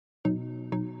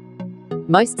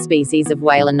Most species of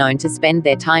whale are known to spend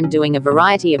their time doing a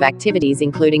variety of activities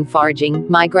including foraging,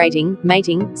 migrating,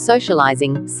 mating,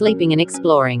 socializing, sleeping and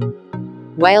exploring.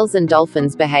 Whales and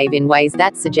dolphins behave in ways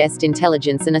that suggest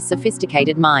intelligence and a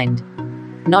sophisticated mind.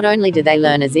 Not only do they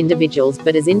learn as individuals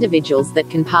but as individuals that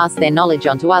can pass their knowledge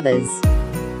on to others.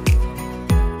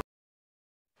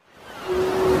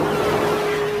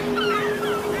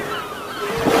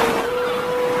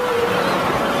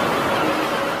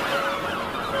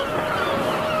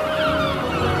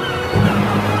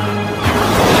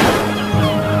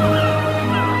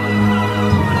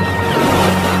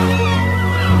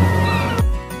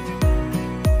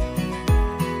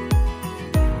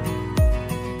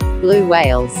 Blue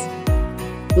whales.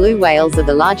 Blue whales are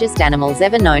the largest animals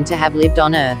ever known to have lived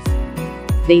on Earth.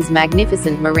 These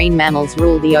magnificent marine mammals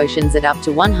rule the oceans at up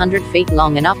to 100 feet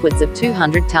long and upwards of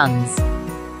 200 tons.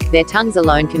 Their tongues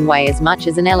alone can weigh as much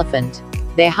as an elephant.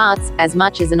 Their hearts, as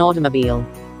much as an automobile.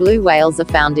 Blue whales are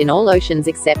found in all oceans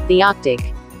except the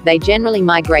Arctic. They generally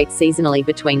migrate seasonally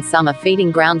between summer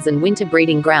feeding grounds and winter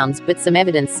breeding grounds, but some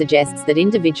evidence suggests that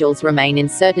individuals remain in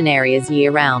certain areas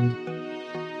year-round.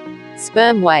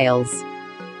 Sperm whales.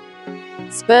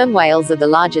 Sperm whales are the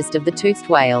largest of the toothed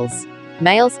whales.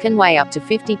 Males can weigh up to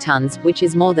 50 tons, which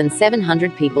is more than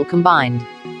 700 people combined.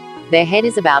 Their head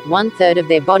is about 1/3 of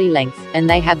their body length, and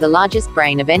they have the largest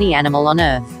brain of any animal on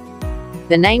Earth.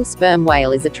 The name sperm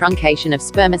whale is a truncation of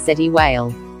spermaceti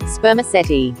whale.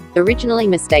 Spermaceti, originally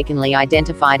mistakenly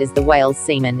identified as the whale's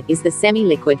semen, is the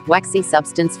semi-liquid, waxy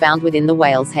substance found within the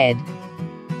whale's head.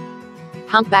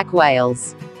 Humpback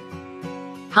whales.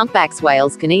 Humpback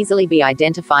whales can easily be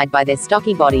identified by their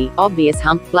stocky body, obvious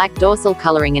hump, black dorsal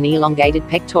coloring and elongated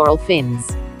pectoral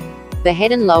fins. The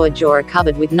head and lower jaw are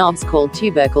covered with knobs called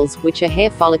tubercles, which are hair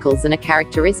follicles and a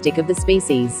characteristic of the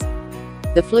species.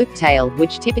 The fluke tail,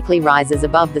 which typically rises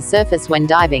above the surface when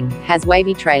diving, has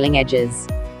wavy trailing edges.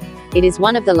 It is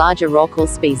one of the larger rorqual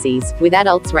species, with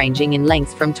adults ranging in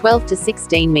length from 12 to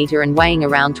 16 meter and weighing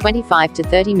around 25 to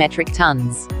 30 metric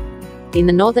tons. In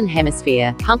the Northern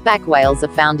Hemisphere, humpback whales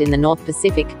are found in the North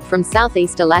Pacific, from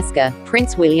southeast Alaska,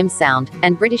 Prince William Sound,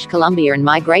 and British Columbia and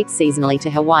migrate seasonally to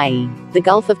Hawaii, the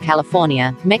Gulf of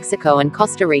California, Mexico and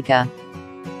Costa Rica.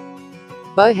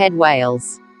 Bowhead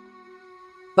whales.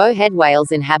 Bowhead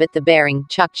whales inhabit the Bering,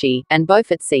 Chukchi, and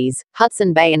Beaufort Seas,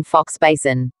 Hudson Bay and Fox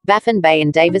Basin, Baffin Bay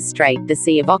and Davis Strait, the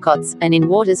Sea of Okhotsk, and in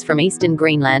waters from eastern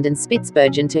Greenland and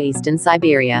Spitsbergen to eastern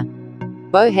Siberia.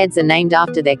 Bowheads are named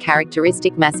after their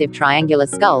characteristic massive triangular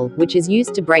skull, which is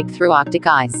used to break through Arctic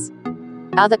ice.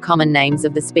 Other common names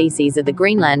of the species are the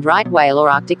Greenland right whale or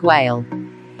Arctic whale.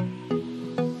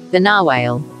 The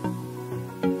narwhal.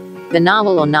 The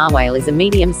narwhal or narwhal is a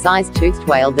medium-sized toothed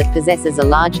whale that possesses a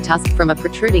large tusk from a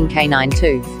protruding canine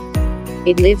tooth.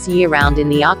 It lives year-round in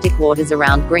the Arctic waters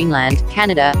around Greenland,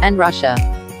 Canada, and Russia.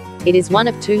 It is one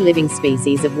of 2 living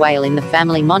species of whale in the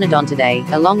family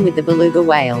Monodontidae, along with the beluga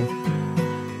whale.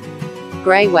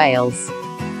 Gray whales.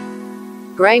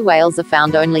 Gray whales are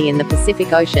found only in the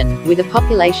Pacific Ocean, with a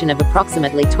population of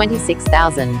approximately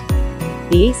 26,000.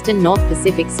 The eastern North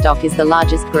Pacific stock is the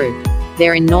largest group.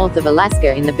 They're in north of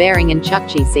Alaska in the Bering and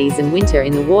Chukchi Seas and winter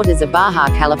in the waters of Baja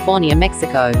California,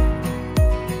 Mexico.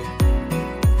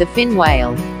 The fin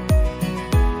whale.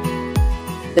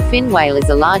 The fin whale is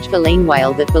a large baleen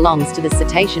whale that belongs to the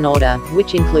cetacean order,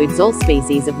 which includes all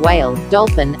species of whale,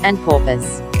 dolphin, and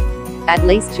porpoise. At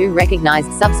least 2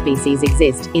 recognized subspecies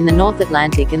exist, in the North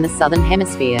Atlantic and the Southern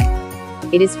Hemisphere.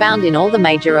 It is found in all the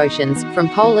major oceans, from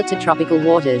polar to tropical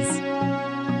waters.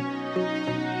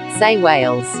 Sei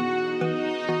whales.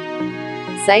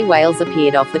 Sei whales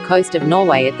appeared off the coast of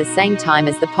Norway at the same time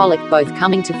as the pollock, both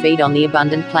coming to feed on the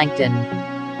abundant plankton.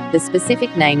 The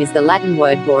specific name is the Latin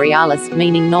word borealis,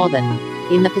 meaning northern.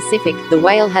 In the Pacific, the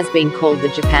whale has been called the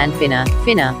Japan finner.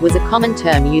 Finner was a common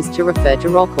term used to refer to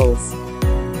rorquals.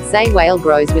 Sei whale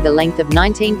grows with a length of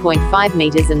 19.5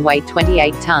 meters and weight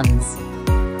 28 tons.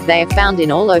 They are found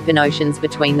in all open oceans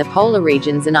between the polar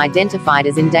regions and identified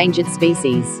as endangered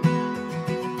species.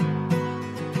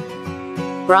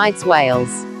 Bride's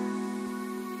whales.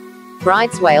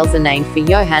 Bride's whales are named for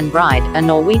Johan Bride, a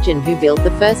Norwegian who built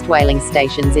the first whaling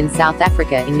stations in South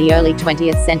Africa in the early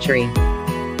 20th century.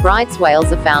 Bride's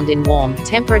whales are found in warm,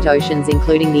 temperate oceans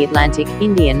including the Atlantic,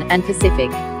 Indian, and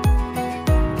Pacific.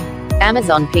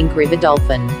 Amazon pink river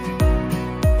dolphin.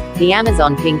 The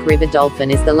Amazon pink river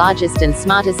dolphin is the largest and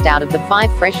smartest out of the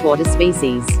 5 freshwater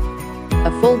species.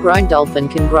 A full-grown dolphin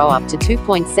can grow up to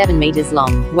 2.7 meters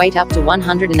long, weight up to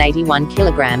 181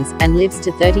 kilograms, and lives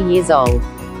to 30 years old.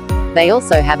 They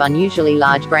also have unusually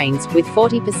large brains, with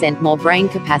 40% more brain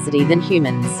capacity than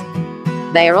humans.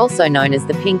 They are also known as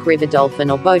the pink river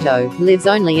dolphin or boto, lives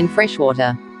only in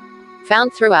freshwater.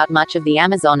 Found throughout much of the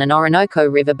Amazon and Orinoco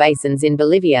River basins in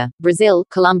Bolivia, Brazil,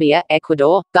 Colombia,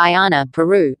 Ecuador, Guyana,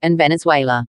 Peru, and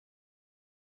Venezuela.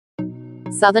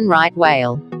 Southern right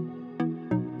whale.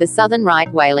 The southern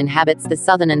right whale inhabits the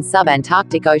southern and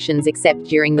subantarctic oceans except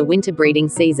during the winter breeding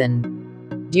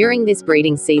season. During this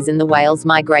breeding season, the whales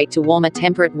migrate to warmer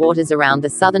temperate waters around the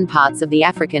southern parts of the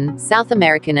African, South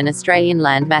American and Australian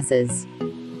land masses.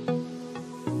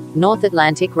 North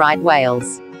Atlantic right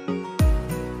whales.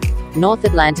 North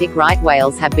Atlantic right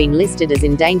whales have been listed as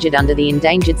endangered under the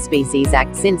Endangered Species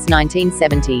Act since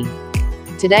 1970.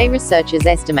 Today researchers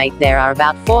estimate there are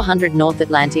about 400 North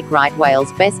Atlantic right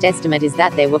whales. Best estimate is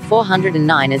that there were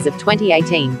 409 as of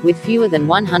 2018, with fewer than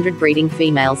 100 breeding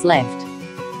females left.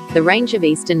 The range of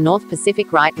eastern North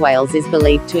Pacific right whales is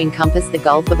believed to encompass the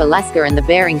Gulf of Alaska and the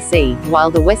Bering Sea,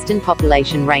 while the western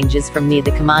population ranges from near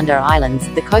the Commander Islands,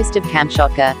 the coast of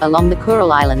Kamchatka, along the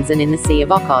Kuril Islands and in the Sea of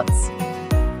Okhotsk.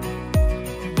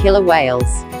 Killer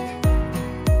whales.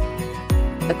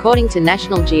 According to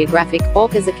National Geographic,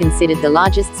 orcas are considered the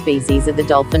largest species of the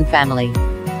dolphin family.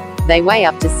 They weigh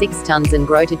up to 6 tons and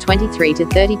grow to 23 to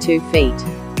 32 feet.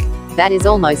 That is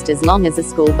almost as long as a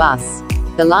school bus.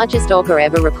 The largest orca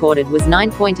ever recorded was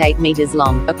 9.8 meters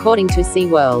long, according to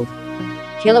SeaWorld.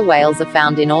 Killer whales are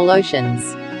found in all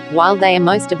oceans. While they are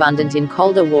most abundant in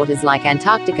colder waters like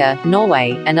Antarctica,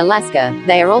 Norway, and Alaska,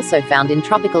 they are also found in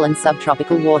tropical and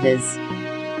subtropical waters.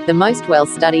 The most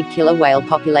well-studied killer whale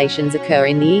populations occur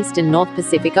in the eastern North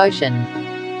Pacific Ocean.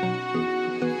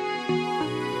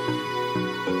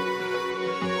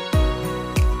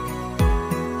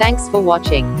 Thanks for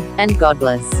watching, and God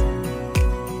bless.